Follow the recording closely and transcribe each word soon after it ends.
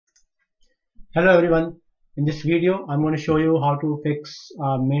Hello everyone. In this video, I'm going to show you how to fix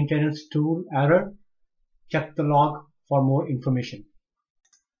maintenance tool error. Check the log for more information.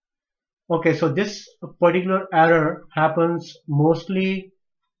 Okay, so this particular error happens mostly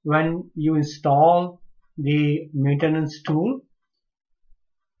when you install the maintenance tool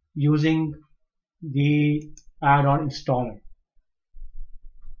using the add-on installer.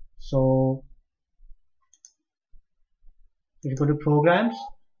 So if you go to programs,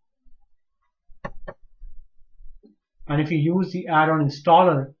 and if you use the add-on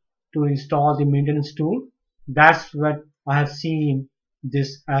installer to install the maintenance tool, that's what I have seen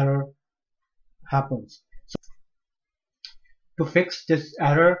this error happens. So to fix this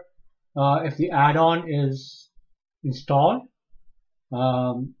error, if the add-on is installed,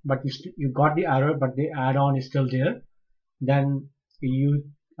 but you got the error but the add-on is still there, then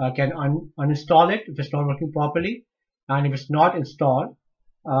you can uninstall it if it's not working properly, and if it's not installed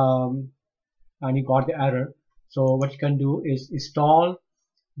and you got the error, so what you can do is install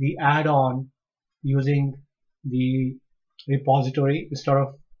the add-on using the repository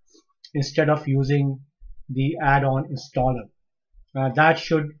instead of using the add-on installer. That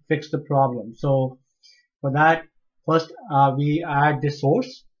should fix the problem. So for that, first we add the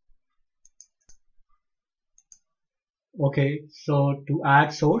source. Okay, so to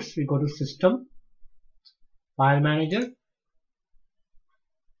add source, we go to System, File Manager,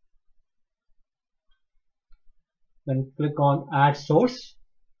 then click on Add Source,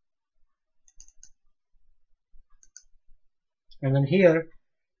 and then here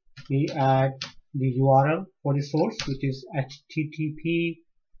we add the URL for the source, which is http://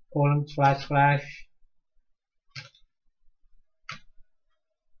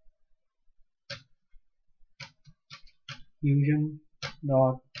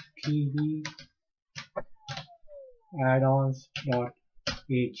 fusion.tv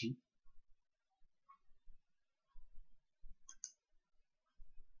addons.ag.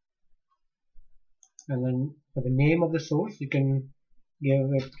 And then for the name of the source, you can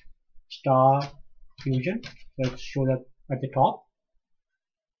give it star fusion. Let's show that at the top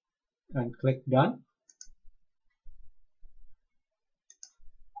and click done.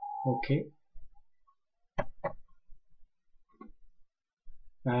 Okay.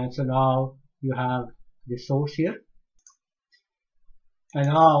 And so now you have the source here. And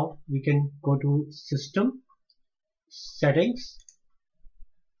now we can go to System, Settings,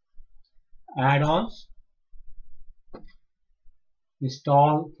 Add-ons,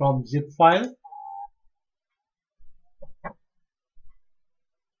 Install from zip file,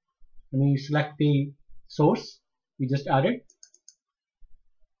 and we select the source we just added,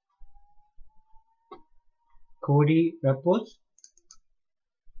 Kodi repos,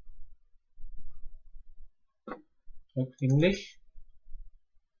 select English,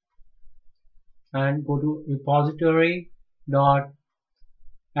 and go to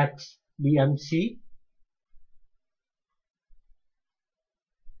repository.xbmc,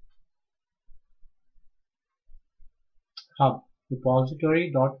 hub,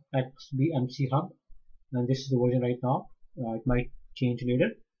 repository.xbmc hub, and this is the version right now. It might change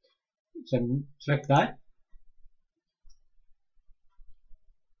later. So select that.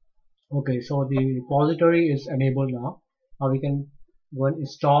 Okay, so the repository is enabled now. Now we can go and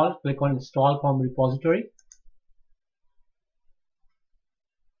install. Click on Install from repository.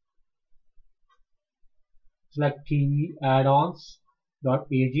 Select TV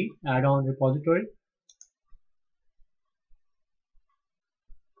addons.ag, add-on repository,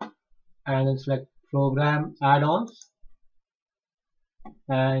 and then select Program Add-ons,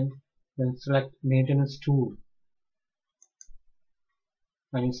 and then select Maintenance Tool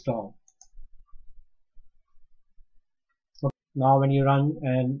and install. So now when you run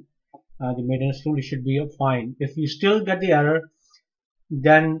and the maintenance tool, it should be fine. If you still get the error,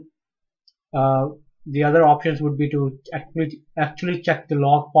 then the other options would be to actually check the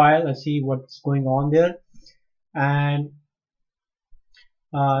log file and see what's going on there, and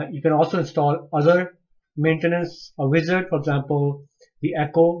you can also install other maintenance wizard, for example the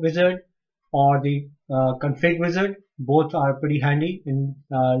Echo wizard or the config wizard. Both are pretty handy in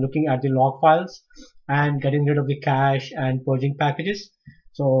looking at the log files and getting rid of the cache and purging packages.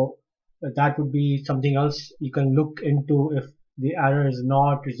 So that would be something else you can look into if the error is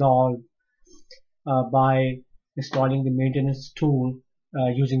not resolved by installing the maintenance tool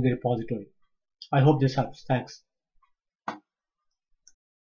using the repository. I hope this helps. Thanks.